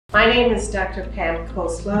My name is Dr. Pam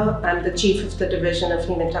Khosla. I'm the Chief of the Division of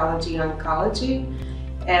Hematology Oncology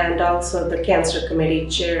and also the Cancer Committee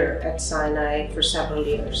Chair at Sinai for several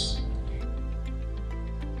years.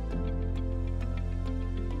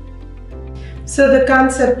 So the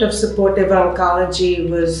concept of supportive oncology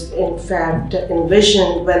was in fact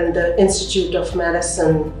envisioned when the Institute of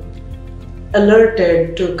Medicine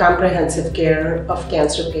alerted to comprehensive care of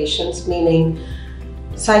cancer patients, meaning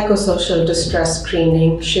psychosocial distress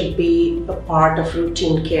screening should be a part of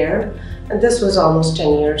routine care. And this was almost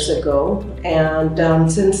 10 years ago.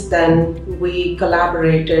 And since then, we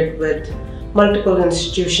collaborated with multiple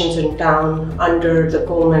institutions in town under the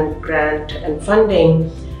Coleman grant and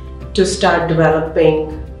funding to start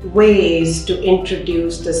developing ways to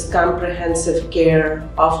introduce this comprehensive care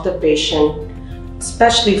of the patient,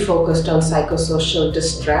 especially focused on psychosocial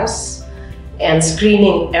distress and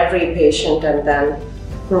screening every patient and then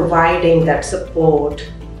providing that support.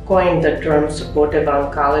 Coined the term supportive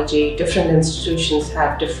oncology. Different institutions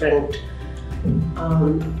have different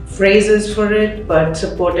phrases for it, but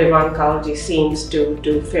supportive oncology seems to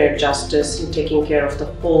do fair justice in taking care of the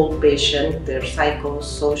whole patient, their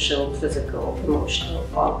psychosocial, physical, emotional,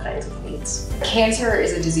 all kinds of needs. Cancer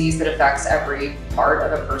is a disease that affects every part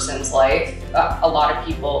of a person's life. A lot of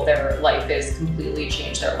people, their life is completely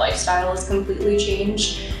changed, their lifestyle is completely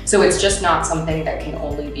changed. So it's just not something that can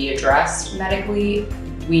only be addressed medically.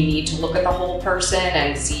 We need to look at the whole person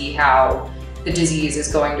and see how the disease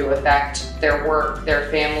is going to affect their work, their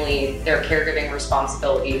family, their caregiving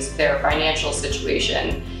responsibilities, their financial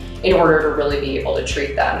situation, in order to really be able to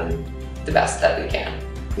treat them the best that we can.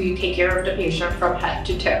 We take care of the patient from head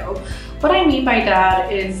to toe. What I mean by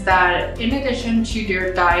that is that in addition to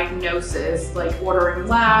their diagnosis, like ordering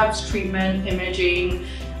labs, treatment, imaging,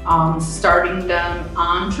 starting them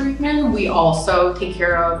on treatment, we also take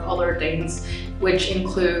care of other things, which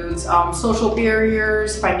includes social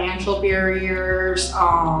barriers, financial barriers,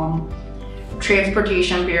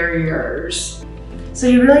 transportation barriers. So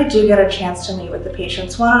you really do get a chance to meet with the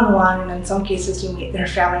patients one-on-one, and in some cases you meet their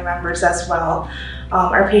family members as well.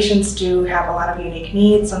 Our patients do have a lot of unique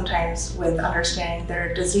needs, sometimes with understanding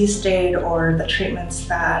their disease state or the treatments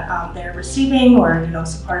that they're receiving, or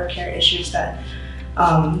supportive care issues that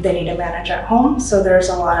they need to manage at home. So there's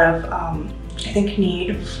a lot of I think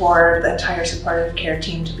need for the entire supportive care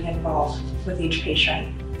team to be involved with each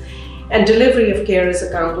patient. And delivery of care is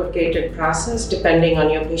a complicated process depending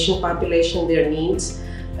on your patient population, their needs.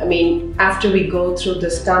 I mean, after we go through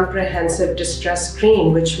this comprehensive distress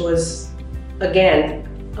screen, which was again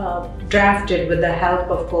drafted with the help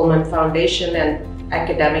of Coleman Foundation and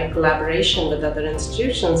academic collaboration with other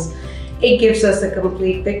institutions, it gives us a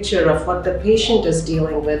complete picture of what the patient is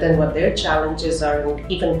dealing with and what their challenges are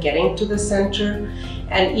in even getting to the center.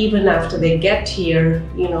 And even after they get here,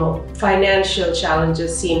 financial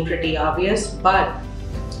challenges seem pretty obvious, but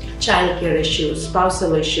childcare issues,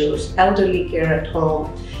 spousal issues, elderly care at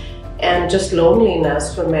home, and just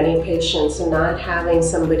loneliness for many patients and not having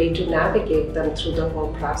somebody to navigate them through the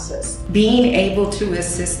whole process. Being able to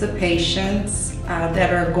assist the patients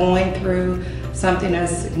that are going through something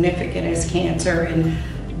as significant as cancer, and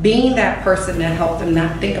being that person to help them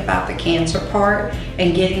not think about the cancer part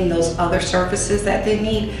and getting those other services that they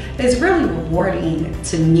need is really rewarding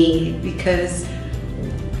to me, because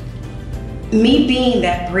me being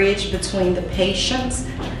that bridge between the patients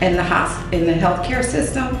and the healthcare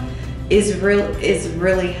system is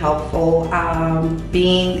really helpful.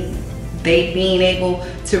 Being able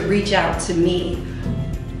to reach out to me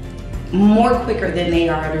more quicker than they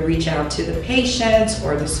are to reach out to the patients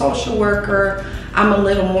or the social worker. I'm a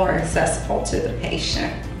little more accessible to the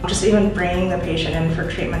patient. Just even bringing the patient in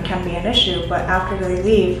for treatment can be an issue, but after they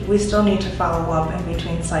leave, we still need to follow up in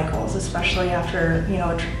between cycles, especially after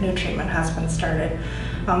a new treatment has been started.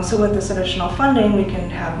 So with this additional funding, we can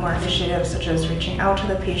have more initiatives such as reaching out to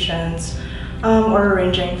the patients, or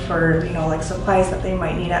arranging for like supplies that they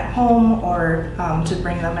might need at home, or to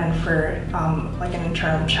bring them in for like an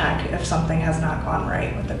interim check if something has not gone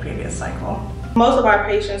right with the previous cycle. Most of our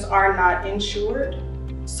patients are not insured,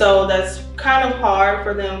 so that's kind of hard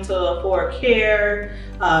for them to afford care,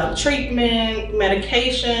 treatment,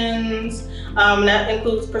 medications. That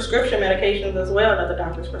includes prescription medications as well that the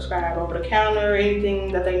doctors prescribe over the counter,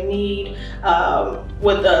 anything that they need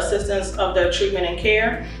with the assistance of their treatment and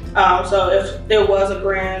care. So if there was a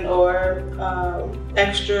grant or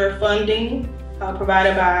extra funding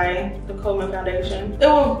provided by the Coleman Foundation, it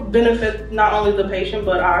will benefit not only the patient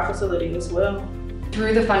but our facility as well.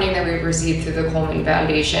 Through the funding that we've received through the Coleman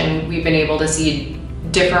Foundation, we've been able to see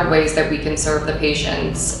different ways that we can serve the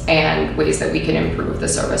patients and ways that we can improve the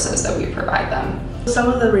services that we provide them. Some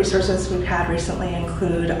of the resources we've had recently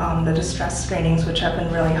include the distress screenings, which have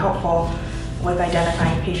been really helpful with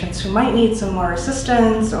identifying patients who might need some more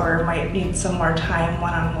assistance or might need some more time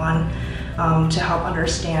one-on-one to help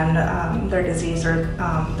understand their disease or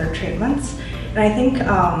their treatments. And I think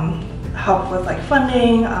help with like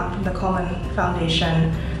funding from the Coleman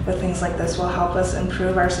Foundation with things like this will help us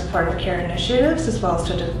improve our supportive care initiatives as well as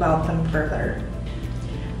to develop them further.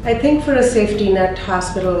 I think for a safety net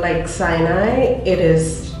hospital like Sinai, it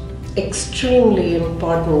is extremely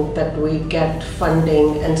important that we get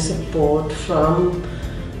funding and support from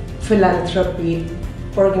philanthropy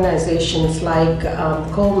organizations like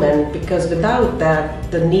Coleman, because without that,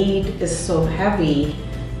 the need is so heavy,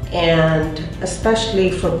 and especially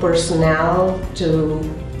for personnel to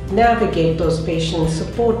navigate those patients,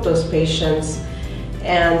 support those patients.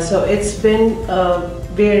 And so it's been a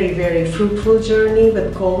very, very fruitful journey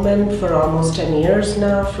with Coleman for almost 10 years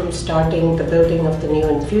now, from starting the building of the new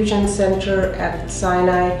infusion center at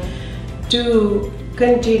Sinai to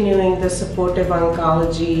continuing the supportive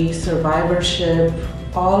oncology, survivorship,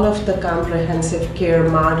 all of the comprehensive care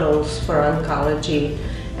models for oncology.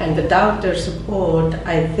 And without their support,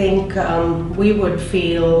 I think we would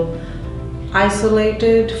feel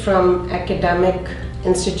isolated from academic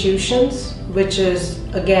institutions, which is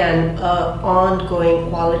again an ongoing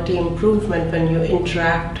quality improvement when you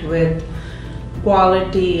interact with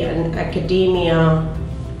quality and academia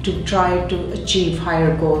to try to achieve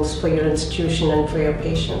higher goals for your institution and for your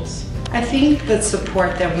patients. I think the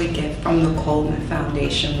support that we get from the Coleman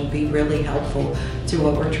Foundation will be really helpful to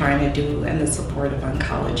what we're trying to do in the supportive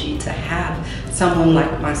oncology, to have someone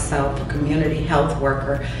like myself, a community health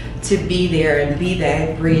worker, to be there and be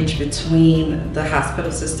that bridge between the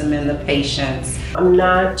hospital system and the patients. I'm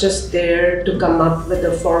not just there to come up with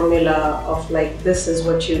a formula of like, this is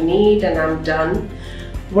what you need and I'm done,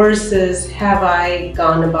 versus have I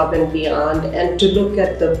gone above and beyond, and to look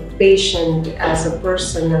at the patient as a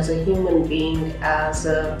person, as a human being, as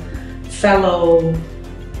a fellow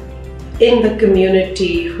in the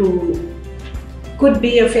community who could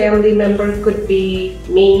be a family member, could be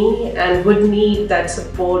me, and would need that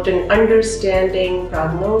support and understanding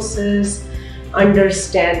prognosis,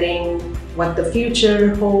 understanding what the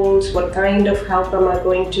future holds, what kind of help am I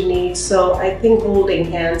going to need. So I think holding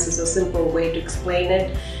hands is a simple way to explain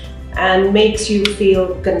it, and makes you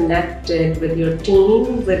feel connected with your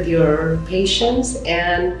team, with your patients,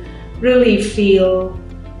 and really feel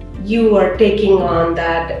you are taking on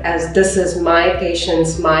that as this is my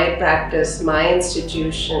patients, my practice, my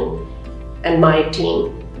institution, and my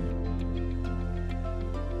team.